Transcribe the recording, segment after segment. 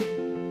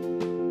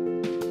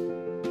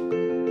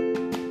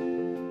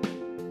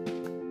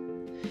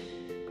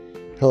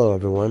Hello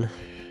everyone,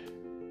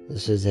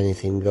 this is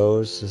Anything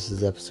Goes. This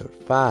is episode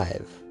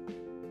 5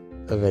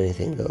 of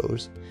Anything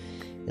Goes,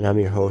 and I'm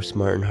your host,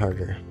 Martin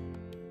Harder.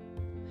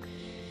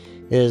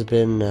 It has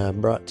been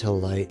brought to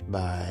light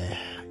by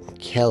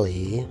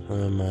Kelly,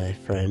 one of my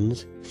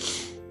friends.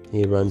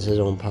 He runs his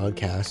own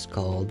podcast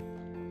called,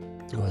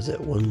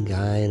 One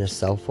Guy and a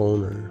Cell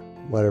Phone, or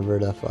whatever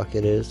the fuck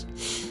it is.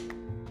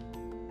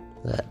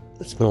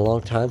 It's been a long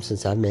time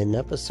since I made an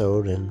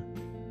episode, and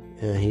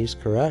he's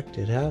correct,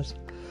 it has.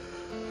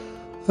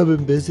 I've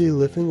been busy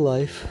living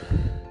life,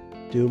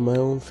 doing my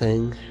own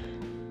thing.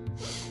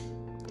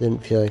 Didn't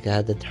feel like I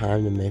had the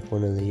time to make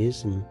one of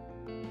these, and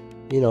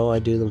I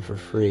do them for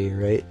free,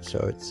 right? So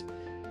it's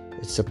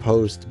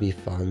supposed to be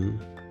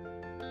fun,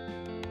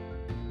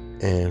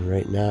 and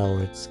right now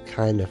it's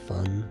kind of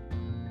fun.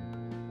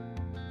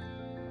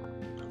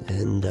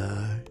 And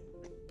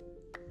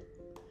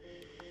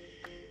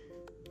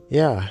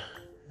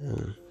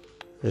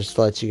just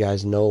to let you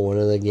guys know, one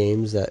of the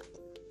games that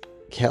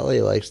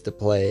Kelly likes to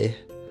play,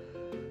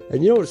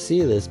 and you don't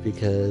see this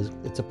because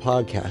it's a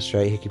podcast,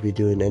 right? He could be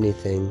doing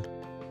anything,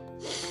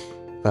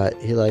 but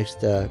he likes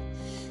to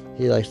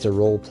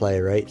role play,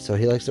 right? So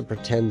he likes to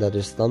pretend that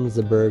his thumb's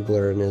the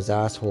burglar and his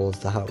asshole is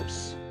the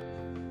house.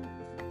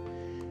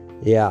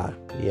 Yeah,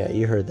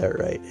 you heard that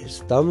right. His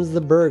thumb's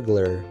the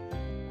burglar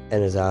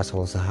and his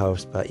asshole is the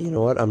house. But you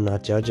know what? I'm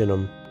not judging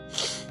him.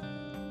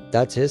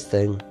 That's his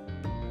thing.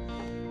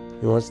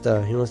 He wants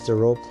to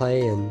role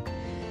play and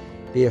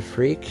be a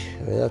freak.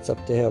 I mean, that's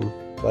up to him.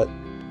 But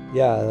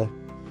yeah,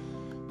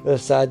 I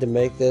decided to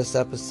make this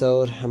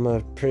episode. I'm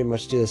gonna pretty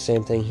much do the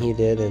same thing he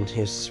did in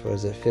his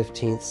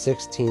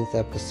 16th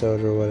episode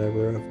or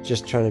whatever, of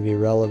just trying to be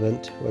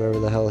relevant, whatever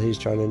the hell he's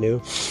trying to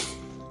do.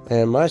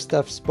 And my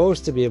stuff's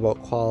supposed to be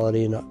about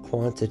quality, not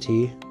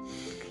quantity.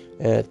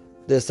 And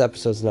this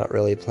episode's not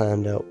really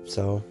planned out,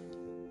 so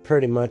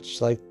pretty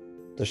much like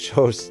the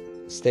show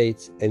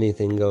states,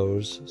 anything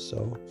goes.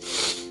 So,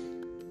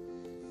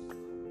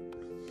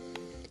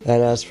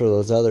 and as for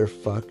those other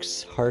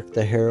fucks, Hark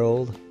the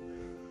Herald,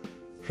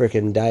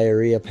 freaking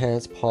Diarrhea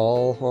Pants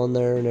Paul on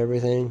there and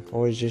everything,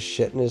 always just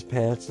shitting his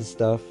pants and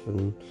stuff,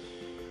 and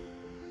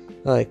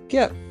like,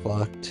 get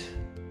fucked.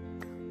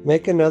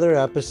 Make another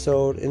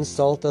episode,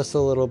 insult us a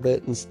little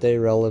bit, and stay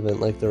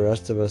relevant like the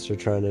rest of us are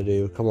trying to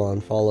do. Come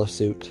on, follow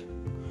suit.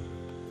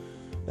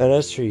 And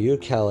as for you,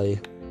 Kelly,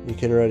 you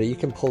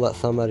can pull that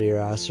thumb out of your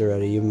ass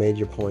already. You made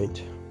your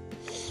point.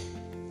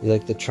 You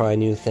like to try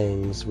new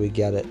things. We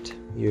get it.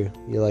 You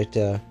like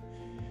to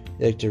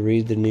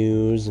read the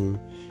news and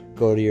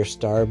go to your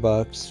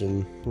Starbucks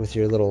and with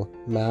your little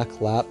Mac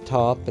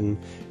laptop and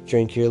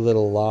drink your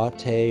little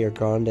latte, your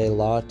grande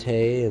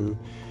latte, and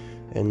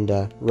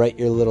write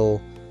your little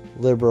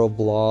liberal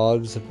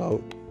blogs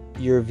about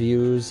your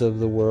views of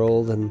the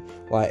world and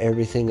why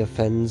everything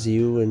offends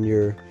you and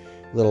your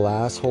little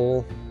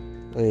asshole.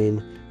 I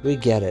mean, we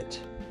get it.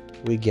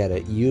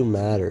 You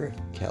matter,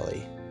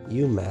 Kelly.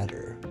 You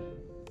matter.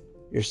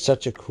 You're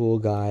such a cool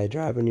guy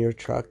driving your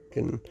truck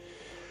and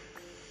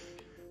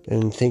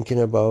thinking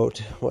about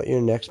what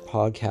your next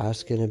podcast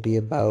is going to be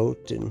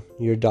about, and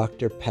your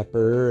Dr.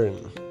 Pepper,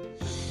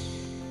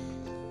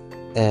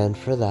 and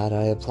for that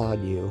I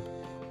applaud you.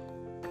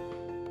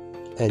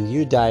 And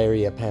you,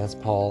 Diarrhea Pants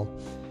Paul,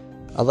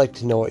 I'd like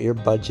to know what your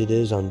budget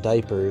is on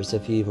diapers,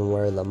 if you even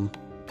wear them.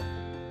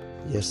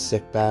 You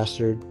sick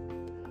bastard.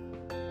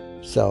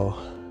 So,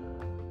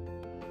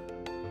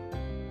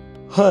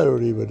 I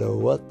don't even know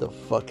what the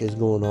fuck is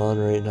going on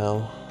right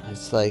now.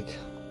 It's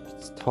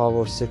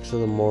 12:06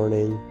 in the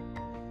morning.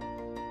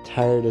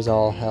 Tired as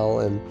all hell,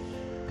 and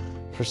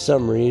for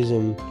some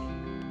reason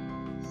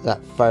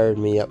that fired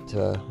me up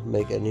to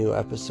make a new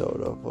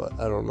episode of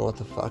I don't know what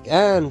the fuck.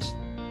 And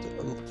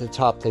to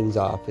top things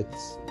off,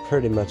 it's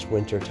pretty much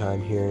winter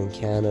time here in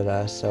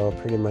Canada, so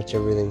pretty much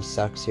everything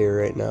sucks here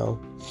right now.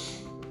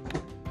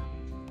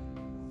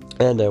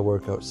 And I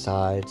work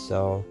outside,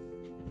 so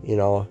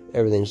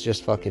everything's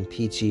just fucking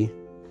peachy.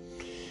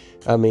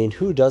 I mean,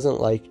 who doesn't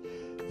like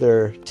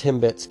their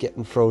Timbits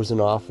getting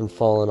frozen off and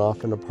falling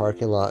off in a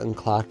parking lot and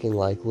clacking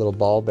like little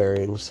ball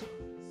bearings?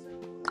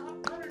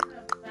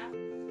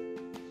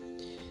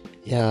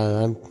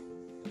 Yeah, I'm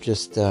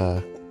just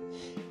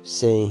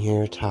sitting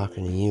here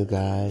talking to you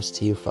guys,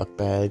 to you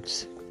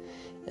fuckbags,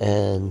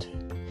 and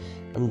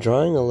I'm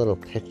drawing a little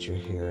picture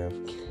here of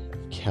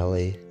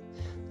Kelly,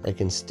 like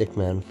in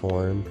stickman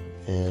form,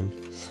 and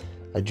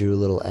I drew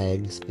little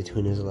eggs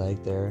between his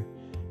leg there,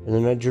 and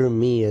then I drew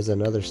me as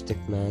another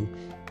stickman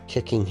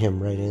kicking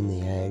him right in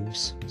the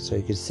eggs, so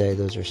you could say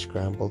those are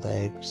scrambled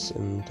eggs.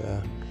 And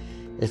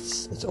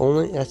it's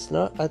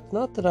not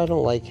that I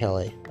don't like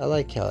Kelly. I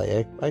like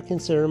Kelly. I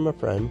consider him a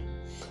friend,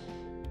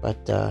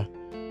 but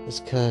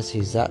it's because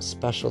he's that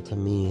special to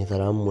me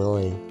that I'm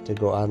willing to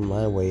go out of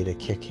my way to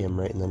kick him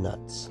right in the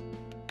nuts.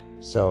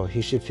 So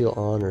he should feel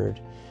honored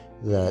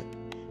that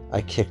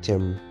I kicked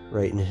him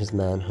right in his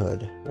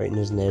manhood, right in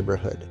his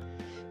neighborhood,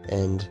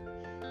 and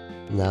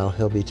now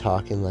he'll be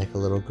talking like a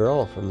little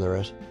girl for the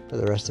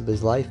rest of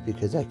his life,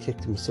 because I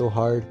kicked him so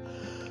hard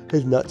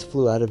his nuts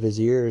flew out of his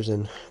ears,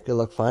 and good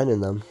luck finding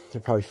them.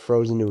 They're probably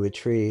frozen to a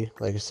tree,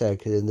 like I said,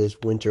 because in this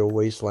winter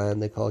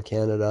wasteland they call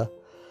Canada.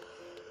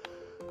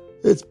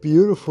 It's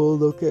beautiful,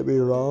 don't get me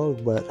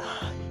wrong, but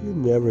you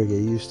never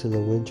get used to the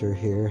winter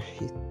here.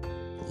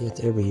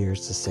 Every year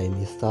it's the same.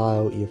 You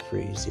thaw out, you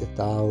freeze. You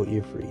thaw out,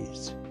 you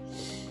freeze.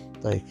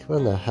 Like,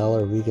 when the hell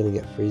are we going to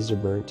get freezer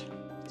burnt?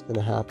 It's going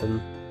to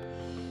happen.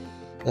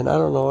 And I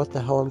don't know what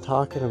the hell I'm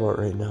talking about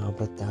right now,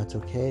 but that's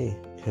okay,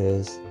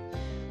 because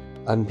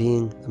I'm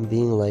being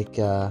like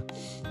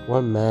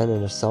one man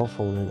and a cell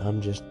phone, and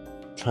I'm just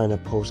trying to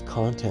post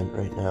content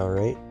right now,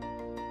 right?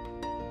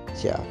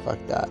 Yeah, fuck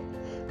that.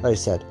 Like I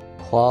said,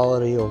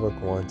 quality over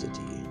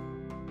quantity.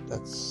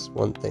 That's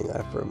one thing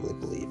I firmly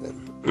believe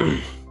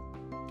in.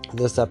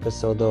 This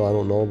episode, though, I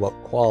don't know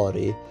about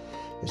quality.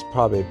 It's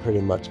probably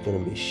pretty much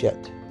going to be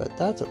shit, but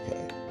that's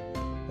okay.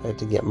 I have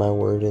to get my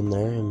word in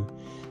there, and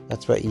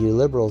that's what you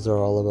liberals are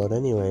all about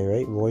anyway,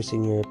 right?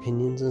 Voicing your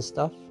opinions and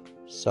stuff.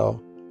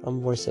 So,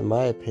 I'm voicing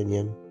my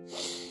opinion.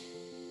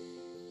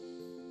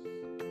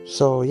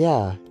 So,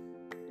 yeah.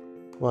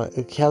 Well,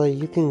 Kelly,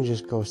 you can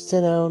just go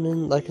sit down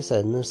and, like I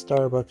said, in the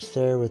Starbucks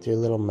there with your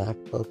little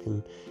MacBook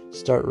and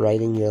start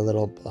writing your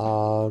little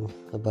blog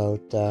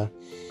about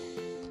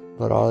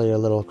all your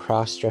little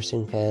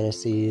cross-dressing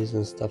fantasies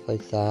and stuff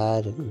like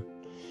that. And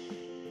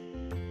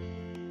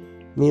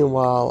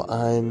meanwhile,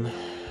 I'm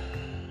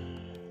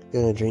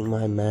gonna drink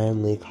my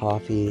manly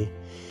coffee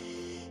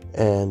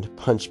and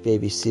punch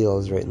baby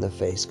seals right in the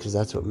face, because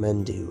that's what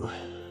men do.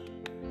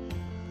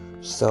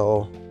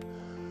 So,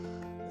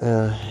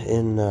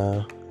 in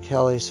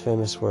Kelly's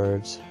famous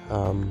words,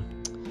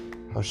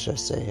 how should I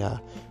say,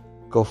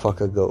 go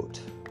fuck a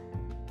goat.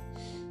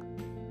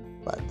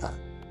 But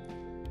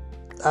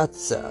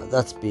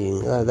that's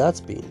being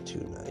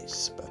too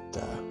nice.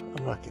 But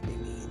I'm not gonna be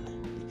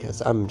mean,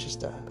 because I'm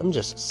just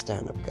a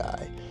stand-up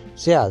guy.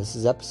 So yeah, this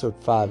is episode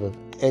 5 of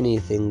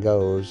Anything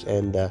Goes,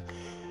 and the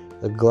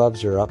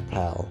gloves are up,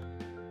 pal.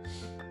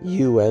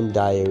 You and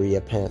Diarrhea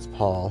Pants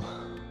Paul.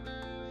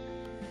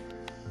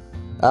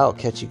 I'll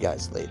catch you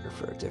guys later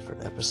for a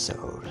different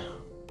episode.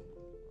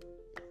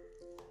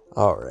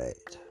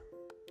 Alright.